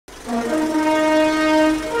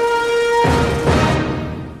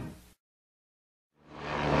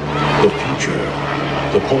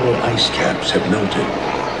ice caps have melted,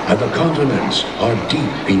 and the continents are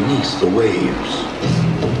deep beneath the waves.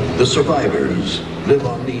 The survivors live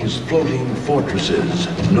on these floating fortresses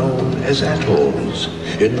known as atolls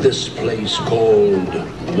in this place called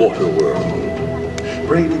Waterworld.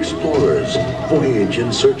 Brave explorers voyage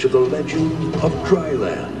in search of the legend of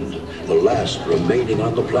Dryland, the last remaining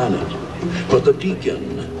on the planet. But the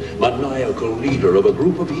Deacon, maniacal leader of a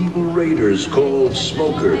group of evil raiders called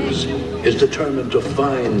Smokers, is determined to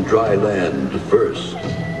find Dryland first.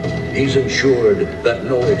 He's ensured that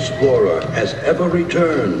no explorer has ever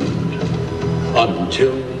returned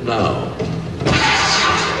until now.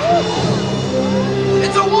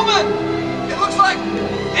 It's a woman! It looks like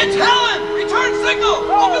it's Helen! Return signal!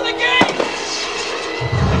 Open the gate!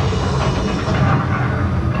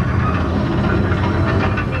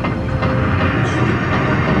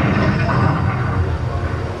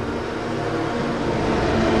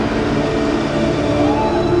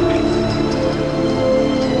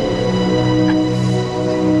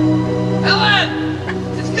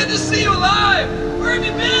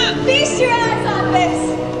 Feast your eyes on this!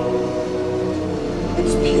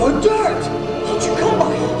 It's pure dirt! How'd you come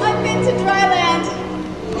by it? I've been to Dryland.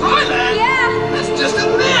 Dryland? Yeah. That's just a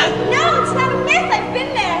myth! No, it's not a myth. I've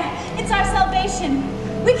been there. It's our salvation.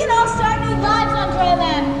 We can all start new lives on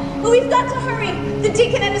Dryland. But we've got to hurry. The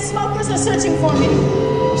Deacon and his smokers are searching for me.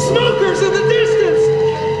 Smokers in the distance!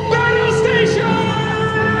 Battle stations!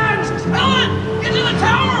 Helen! Get to the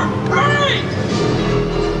tower! Hurry!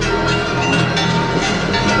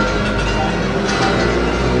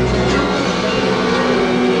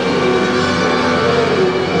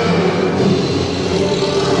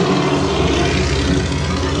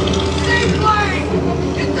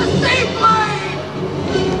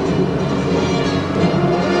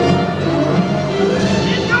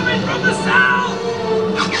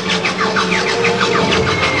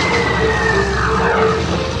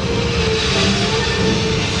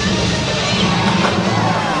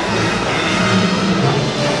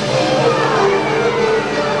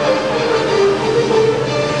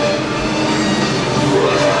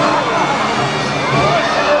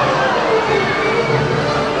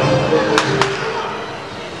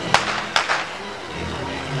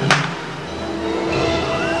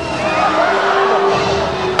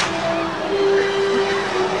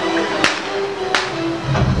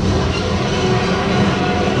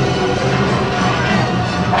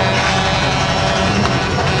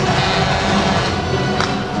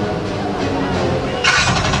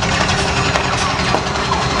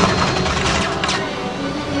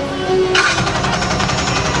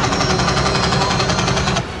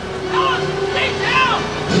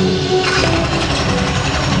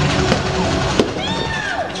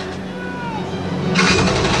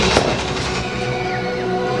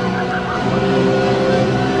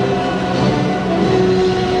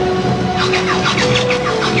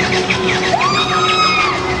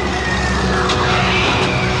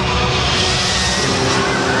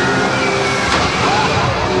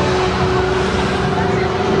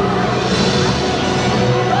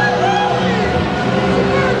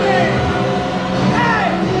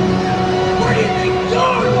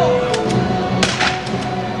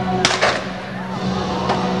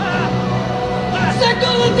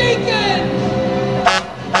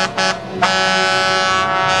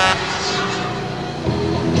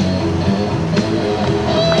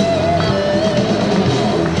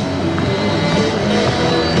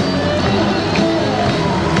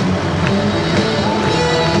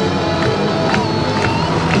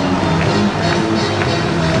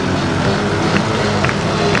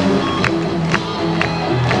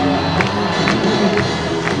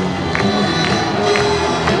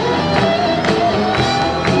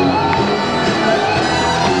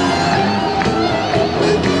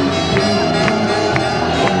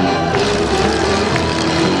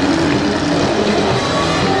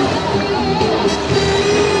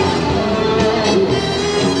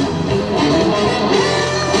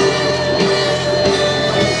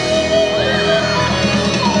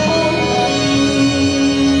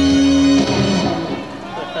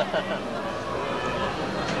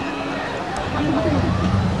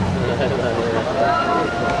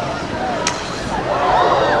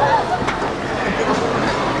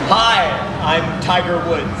 I'm Tiger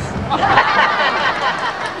Woods.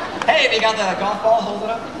 Hey, have you got the golf ball? Hold it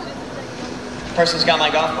up. Person's got my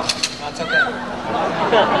golf ball. That's okay.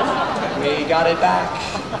 We got it back.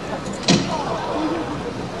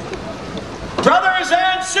 Brothers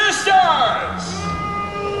and sisters!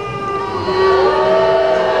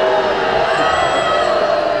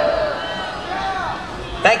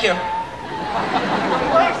 Thank you.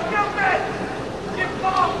 Stupid! Get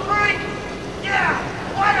ball free!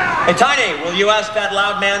 will you ask that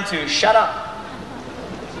loud man to shut up?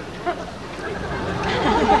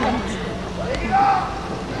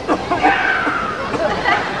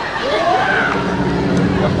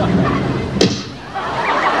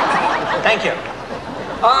 Thank you.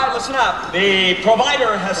 All right, listen up. The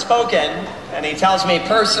provider has spoken, and he tells me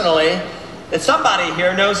personally that somebody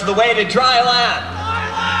here knows the way to dry land.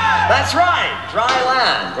 That's right, dry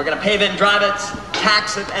land. We're gonna pave it and drive it,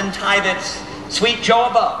 tax it and tithe it, sweet Joe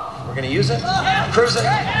above. We're gonna use it, cruise it,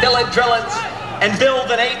 fill it, drill it, and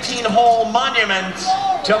build an 18-hole monument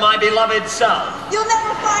to my beloved self. You'll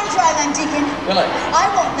never find dry land, Deacon. Really? I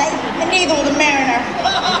won't let you, and neither will the mariner.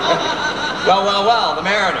 Well, the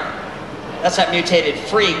mariner. That's that mutated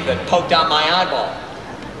freak that poked out my eyeball.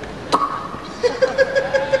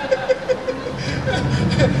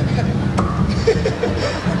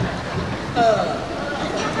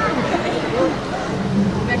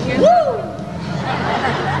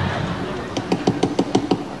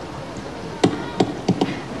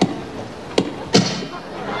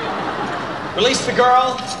 Release the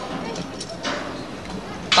girl.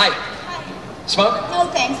 Hi. Smoke? No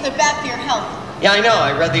thanks, they're bad for your health. Yeah, I know.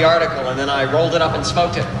 I read the article and then I rolled it up and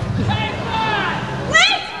smoked it.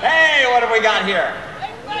 Wait! Hey, what have we got here?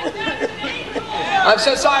 I'm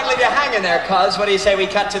so sorry to leave you hanging there, cuz. What do you say we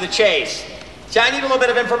cut to the chase? See, I need a little bit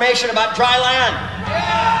of information about dry land.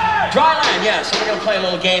 Yeah! Dry land, yes. So we're going to play a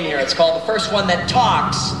little game here. It's called The First One That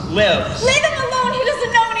Talks Lives. Leave him alone, he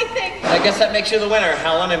doesn't know anything. I guess that makes you the winner,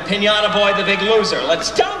 Helen, and Pinata Boy the big loser.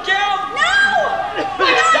 Let's dunk him! No! He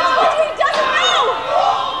doesn't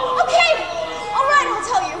know! Okay, all right, I'll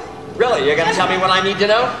tell you. Really? You're going to tell me what I need to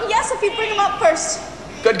know? Yes, if you bring him up first.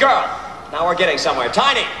 Good girl. Now we're getting somewhere.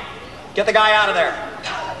 Tiny, get the guy out of there.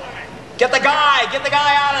 Get the guy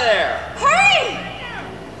out of there. Hurry!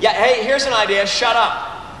 Yeah, hey, here's an idea. Shut up.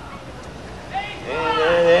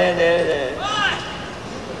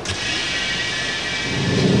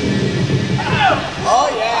 Oh,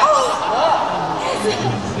 yeah.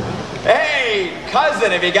 Hey,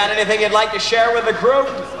 cousin, have you got anything you'd like to share with the group?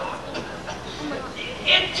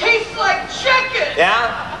 It tastes like chicken!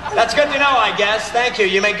 Yeah? That's good to know, I guess. Thank you.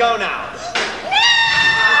 You may go now.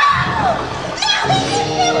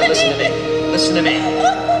 Listen to me. Listen to me.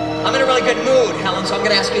 I'm in a really good mood, Helen, so I'm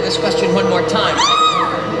going to ask you this question one more time.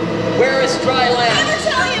 Where is dry land? Never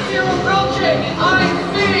tell you. You're approaching, I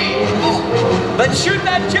see! Then shoot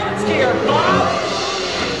that jet skier, Bob!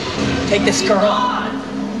 Take this girl on.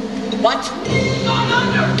 What? Not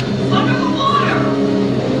under the water!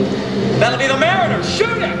 That'll be the mariner.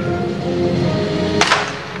 Shoot him!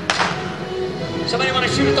 Somebody want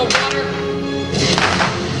to shoot at the water?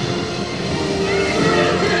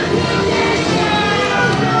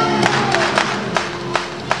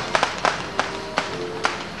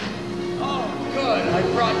 Oh, good. I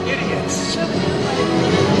brought idiots.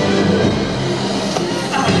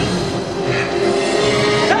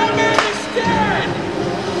 That man is dead!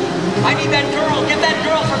 I need that girl. Get that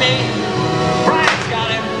girl for me. Brian's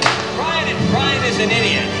got him. Brian is an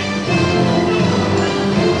idiot.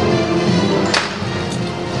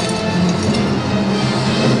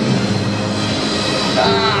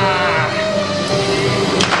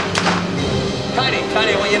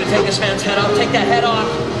 Tiny, I want you to take this man's head off. Take that head off.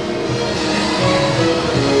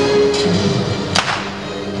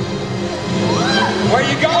 Where are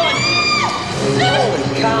you going? Holy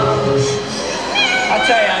cow. I'll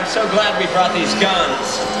tell you, I'm so glad we brought these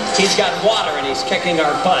guns. He's got water and he's kicking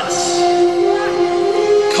our butts.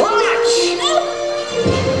 Clutch!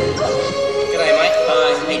 G'day, mate.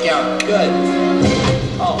 How you going? Good.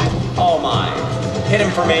 Oh my. Hit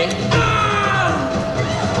him for me.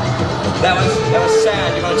 That was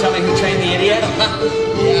sad. You want to tell me who trained the idiot?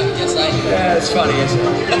 Yeah, yes I do. Yeah, it's funny, isn't it?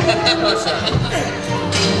 What's that?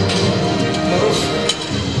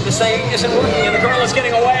 Move. This thing isn't working and the girl is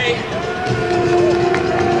getting away.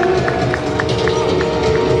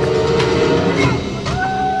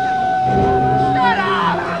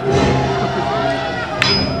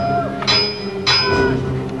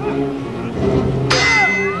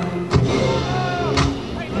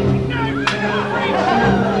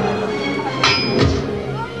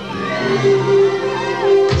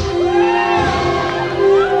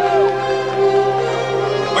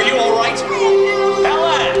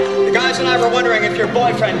 We're wondering if your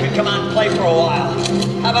boyfriend could come out and play for a while.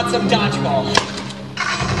 How about some dodgeball?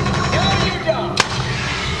 No, you don't.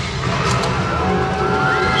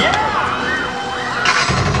 Yeah!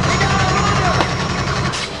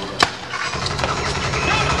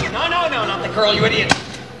 No, not the girl, you idiot.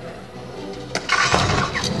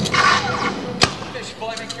 Fish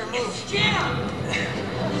boy, make your move.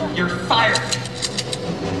 Jim! You're fired.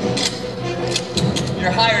 You're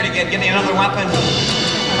hired again. Give me another weapon.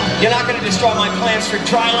 You're not going to destroy my plans for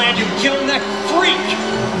dry land, you gill-necked freak!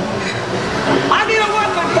 I need a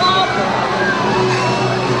weapon, Bob!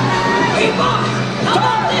 Hey, Bob! How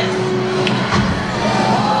about this?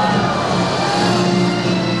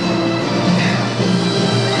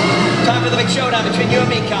 Time for the big showdown between you and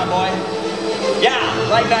me, cowboy. Yeah,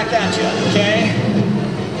 right back at you, okay?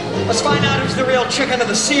 Let's find out who's the real chicken of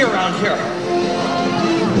the sea around here.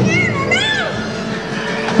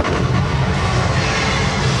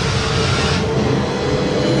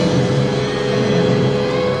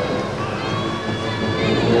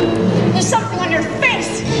 There's something on your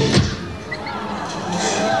face!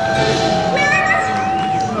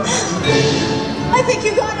 I think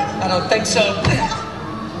you got it. I don't think so.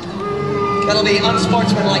 That'll be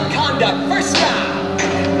unsportsmanlike conduct. First round.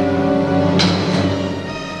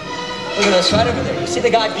 Look at this right over there. You see the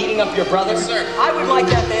guy beating up your brother? Yes, sir. I would like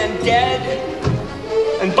that man dead.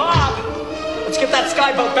 And Bob, let's get that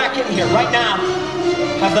skyboat back in here right now.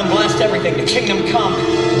 Have them blast everything to kingdom come.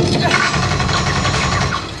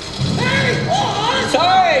 Hey, what?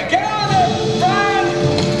 Sorry, get on it, Brian.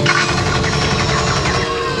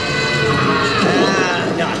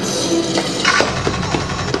 Nuts.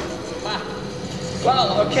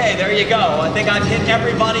 Well, okay, there you go. I think I've hit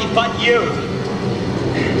everybody but you.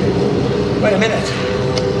 Wait a minute.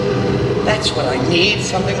 That's what I need,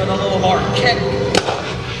 something with a little more kick.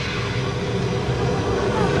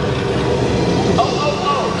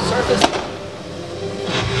 Oh, surface.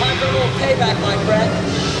 Time for a little payback, my friend.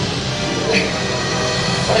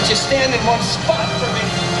 Why don't you stand in one spot for me?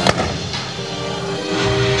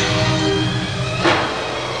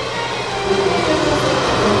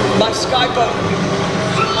 My skyboat.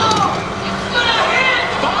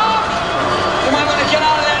 Bob! You might want to get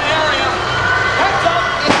out of that area. Heads up!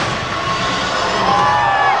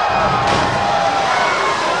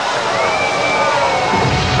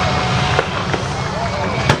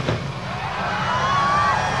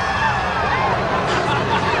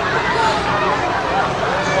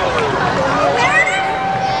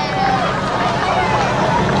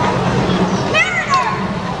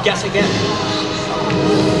 Guess again.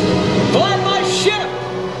 Fly my ship!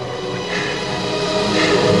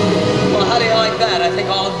 Well, how do you like that? I think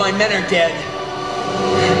all of my men are dead.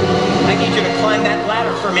 I need you to climb that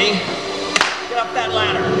ladder for me. Get up that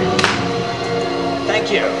ladder. Thank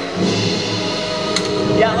you.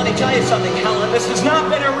 Yeah, let me tell you something, Helen. This has not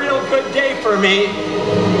been a real good day for me.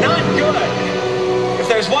 Not good. If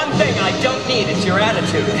there's one thing I don't need, it's your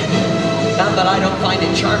attitude. Not that I don't find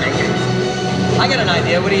it charming. I got an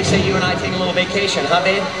idea. What do you say you and I take a little vacation, huh,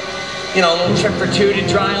 babe? You know, a little trip for two to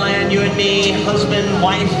dry land, you and me, husband,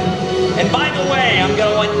 wife. And by the way, I'm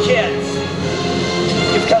gonna want kids.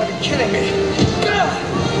 You've got to be kidding me.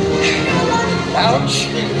 Ouch.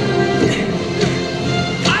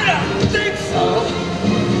 I don't think so.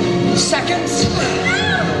 Seconds.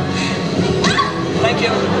 Thank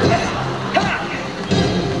you.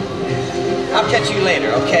 I'll catch you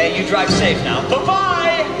later, okay? You drive safe now.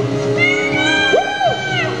 Bye-bye!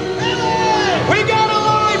 We got a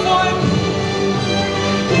live one!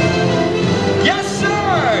 Yes,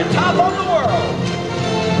 sir! Top of the world!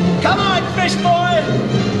 Come on, fish boy!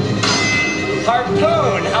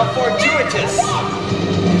 Harpoon, how fortuitous!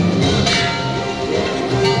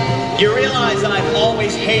 You realize I've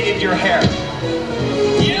always hated your hair.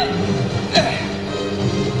 Yep.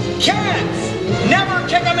 Can't! Never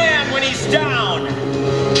kick a man when he's down!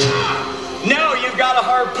 No, you've got to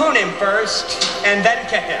harpoon him first, and then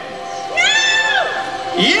kick him.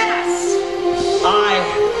 Yes!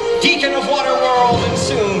 I, Deacon of Waterworld and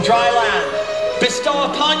soon dry land, bestow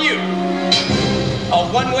upon you a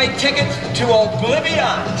one-way ticket to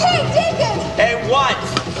oblivion. Hey, Deacon! Hey, what?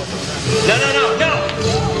 No.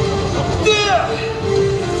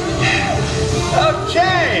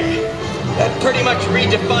 Okay. That pretty much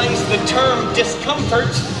redefines the term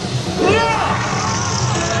discomfort.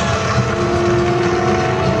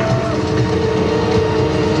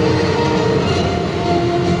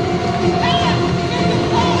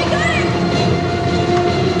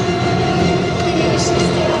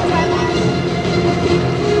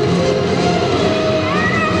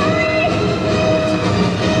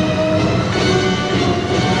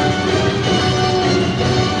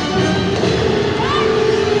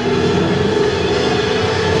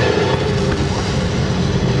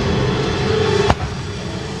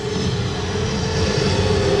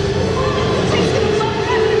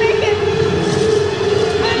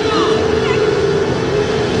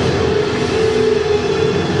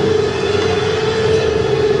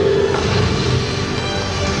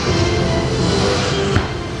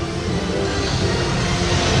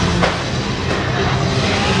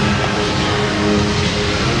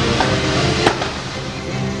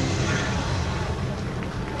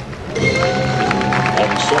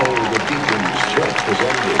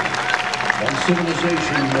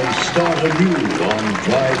 civilization may start anew on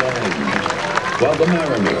dry land, while the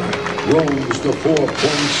mariner roams the 4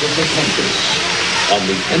 points of the compass on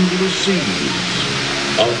the endless seas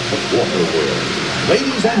of Waterworld.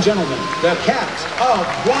 Ladies and gentlemen, the cast of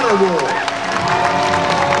Waterworld.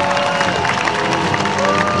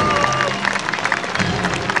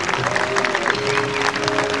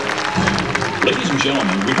 Ladies and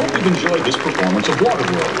gentlemen, we hope you've enjoyed this performance of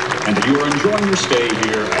Waterworld, and that you are enjoying your stay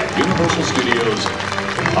here at Universal Studios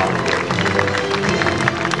Hollywood.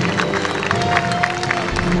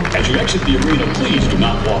 As you exit the arena, please do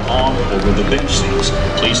not walk on or over the bench seats.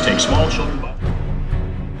 Please take small children by